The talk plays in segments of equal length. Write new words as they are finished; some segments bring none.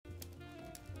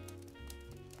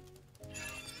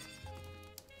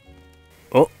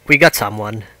Oh, we got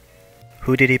someone.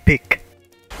 Who did he pick?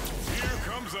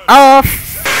 Of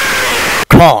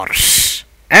course!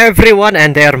 Everyone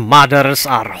and their mothers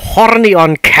are horny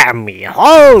on cammy.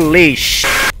 Holy sh!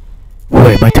 Who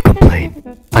am I to complain?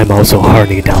 I'm also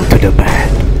horny down to the bed.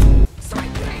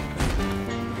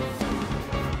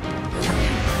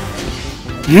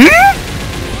 Hmm?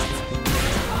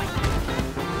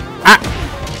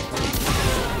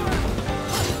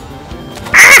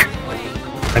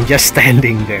 I'm just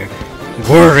standing there,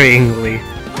 worryingly.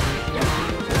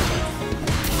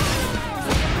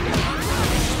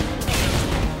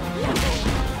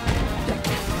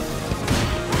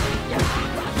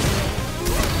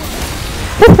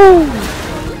 Woohoo!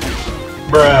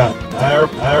 Bruh.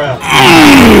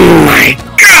 Oh my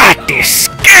god, this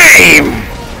game!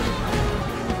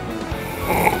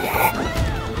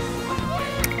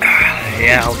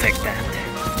 Yeah, I'll take that.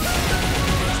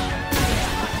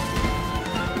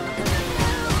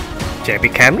 Jabby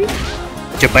Cammy?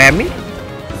 Jabammy?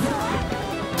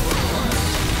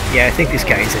 Yeah, I think this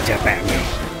guy is a Jabammy.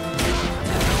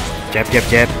 Jab, jab,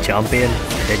 jab, jump in,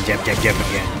 and then jab, jab, jab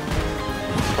again.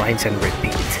 Rinse and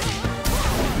repeat.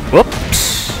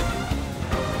 Whoops!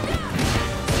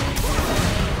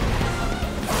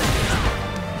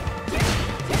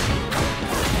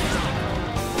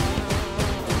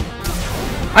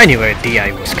 I knew where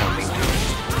DI was coming.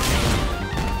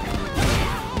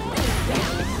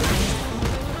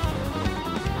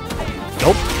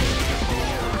 Nope.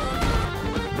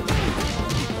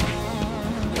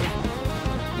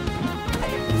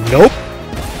 Nope.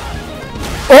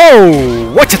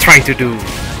 Oh, what you trying to do?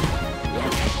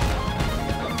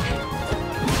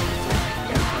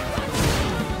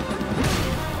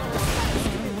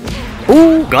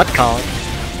 Ooh, got caught.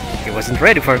 He wasn't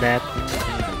ready for that.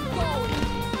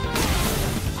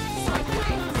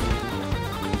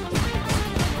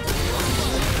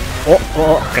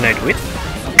 Oh, can I do it?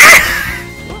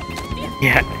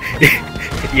 Yeah,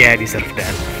 yeah, I deserve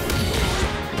that.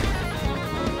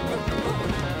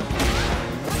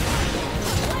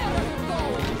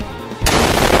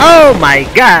 Oh my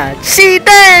god, she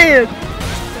did!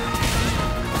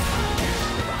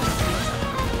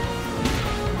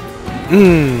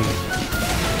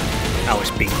 I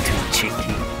was being too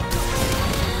cheeky.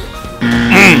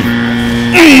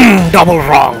 Double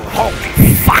wrong,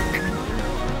 holy fuck!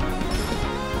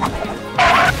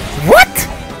 What?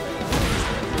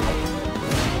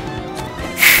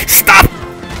 Stop!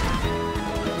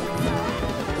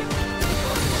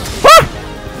 Ah!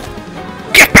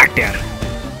 Get back there!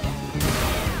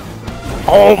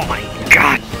 Oh my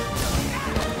god!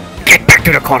 Get back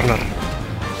to the corner!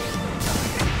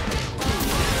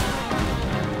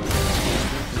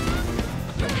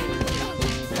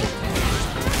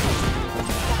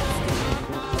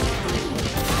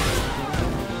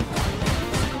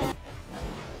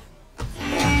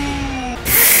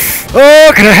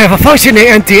 Oh, can I have a functioning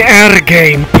anti-air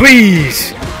game,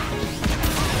 please?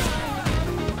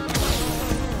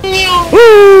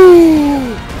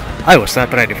 Woo! I was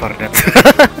not ready for that.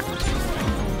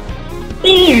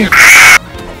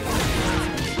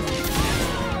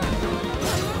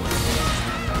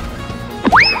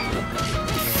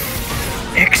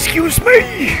 Excuse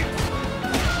me!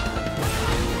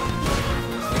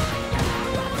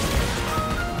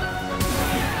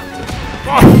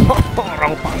 Oh,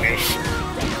 wrong punish.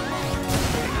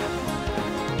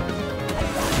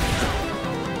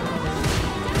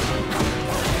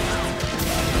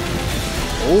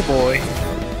 Oh boy.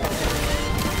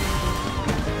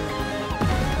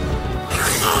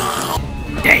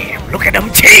 Damn, look at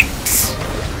them cheeks!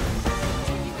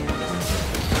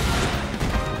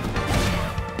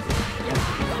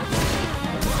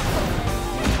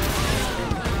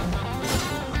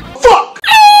 Fuck!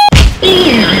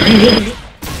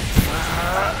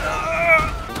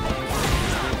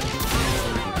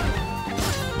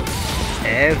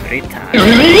 Every time.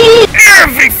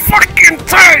 Every fucking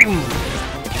time!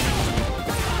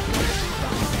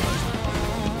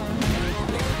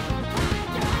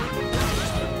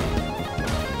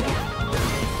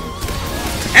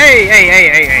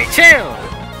 Hey, chill!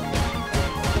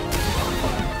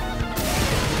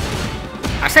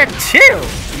 I said chill!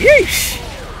 Yeesh!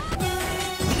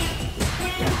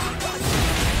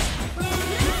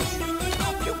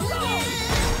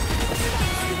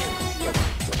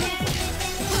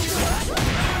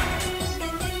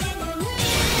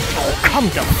 Oh, come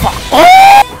the fuck! Oh!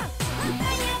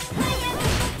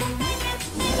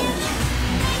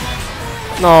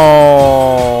 No.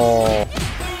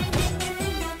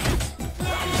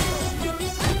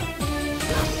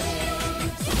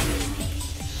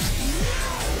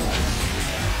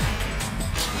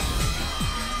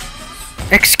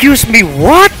 Excuse me,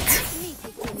 what?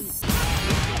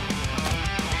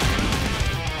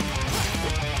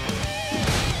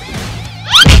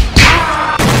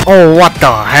 Oh, what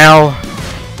the hell?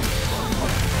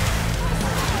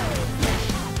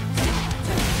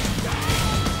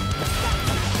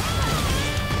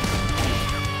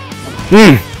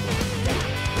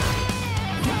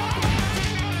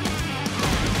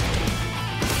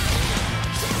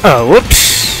 Oh,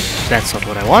 whoops. That's not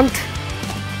what I want.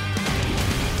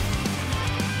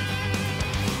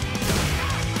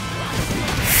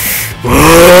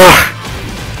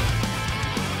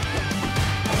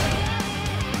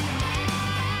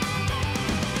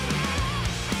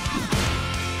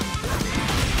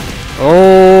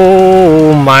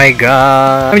 Oh my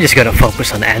god. I'm just gonna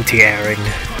focus on anti-airing.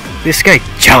 This guy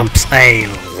jumps a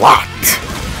lot.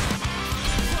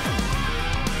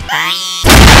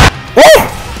 Oh!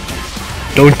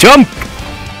 Don't jump!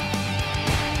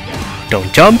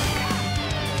 Don't jump!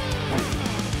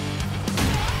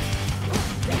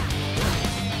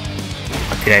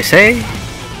 What did I say?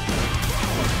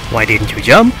 Why didn't you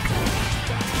jump?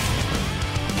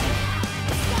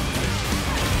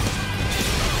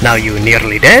 Now you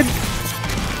nearly dead?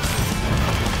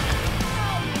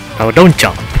 Now don't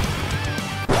jump.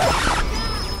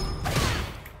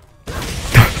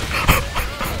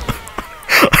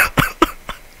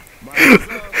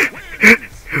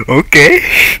 Okay.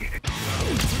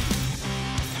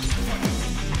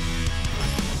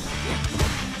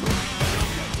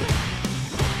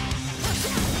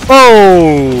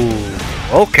 Oh,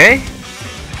 okay.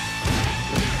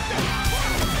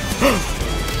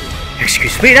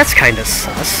 Excuse me, that's kinda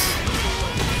sus.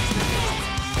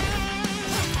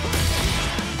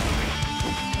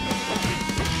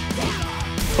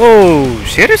 Oh,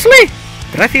 seriously?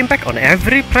 Drive impact on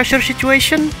every pressure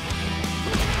situation?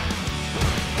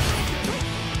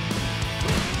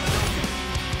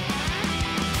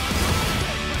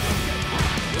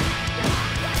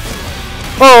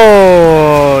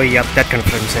 Oh, yep, that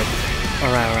confirms it.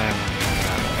 Alright.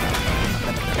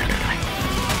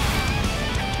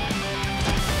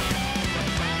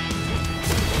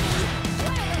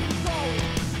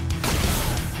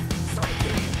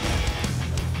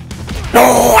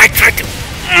 No, I tried to.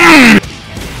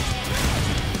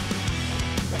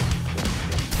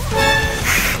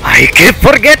 I keep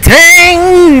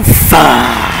forgetting.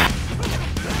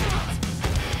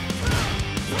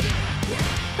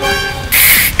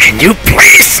 Can you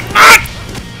please?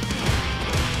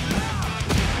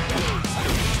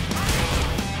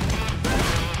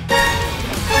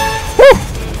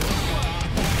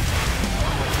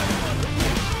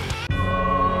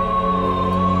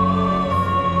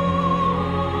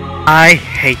 I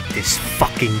hate this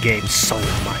fucking game so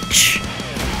much.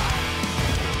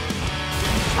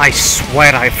 I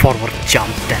swear I forward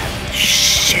jumped that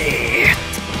shit.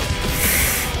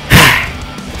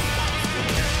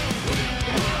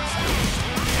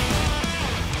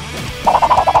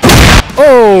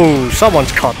 Oh,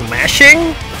 someone's caught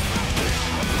mashing.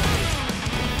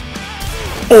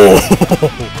 Oh.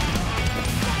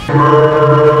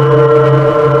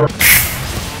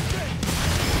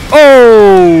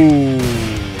 Oh!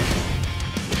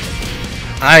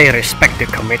 I respect the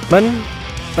commitment,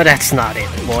 but that's not it,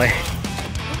 boy.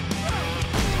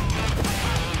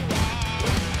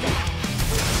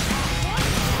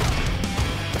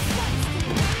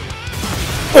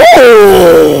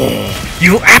 Oh!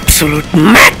 You absolute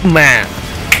madman!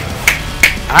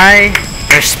 I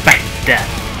respect that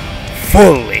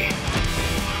fully.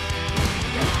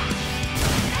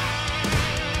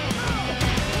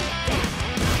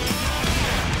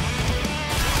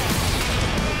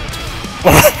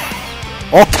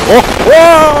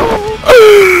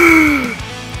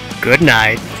 Good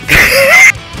night.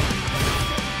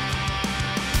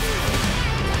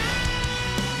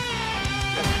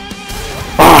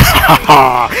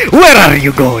 Where are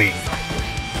you going?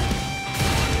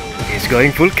 He's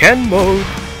going full can mode.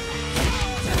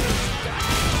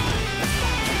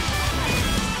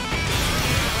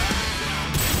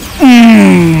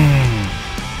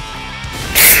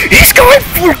 He's going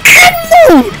full can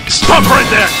mode! Stop right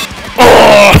there!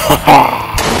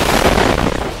 Oh!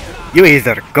 You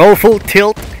either go full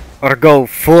tilt or go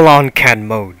full on can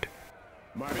mode.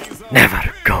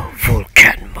 Never go full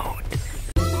can mode.